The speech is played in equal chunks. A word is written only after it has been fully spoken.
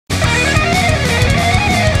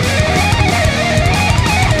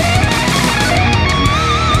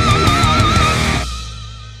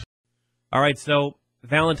All right, so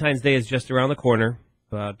Valentine's Day is just around the corner,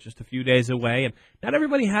 just a few days away, and not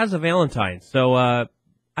everybody has a Valentine. So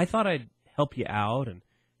I thought I'd help you out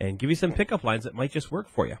and give you some pickup lines that might just work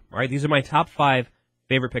for you. All right, these are my top 5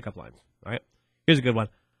 favorite pickup lines. All right, here's a good one.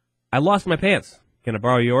 I lost my pants. Can I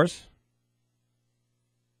borrow yours?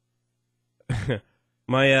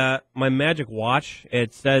 My magic watch,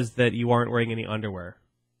 it says that you aren't wearing any underwear.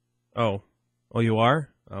 Oh, you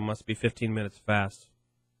are? Must be 15 minutes fast.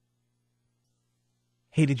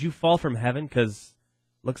 Hey, did you fall from heaven? 'Cause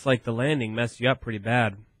looks like the landing messed you up pretty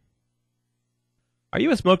bad. Are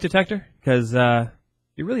you a smoke detector? 'Cause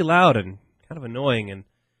you're really loud and kind of annoying and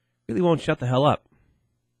really won't shut the hell up.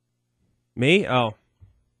 Me? Oh,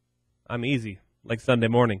 I'm easy, like Sunday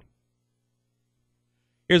morning.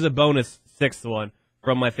 Here's a bonus 6th one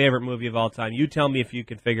from my favorite movie of all time. You tell me if you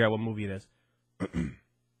can figure out what movie it is.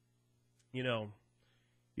 You know,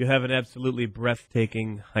 you have an absolutely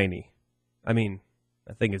breathtaking hiney. I mean,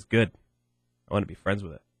 that thing is good. I want to be friends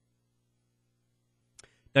with it.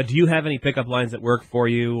 Now, do you have any pickup lines that work for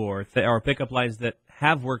you or pickup lines that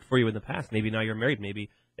have worked for you in the past? Maybe now you're married. Maybe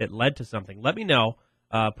it led to something. Let me know.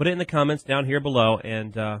 Put it in the comments down here below,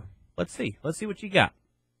 and let's see. Let's see what you got.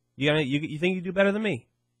 You think you do better than me?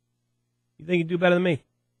 You think you do better than me?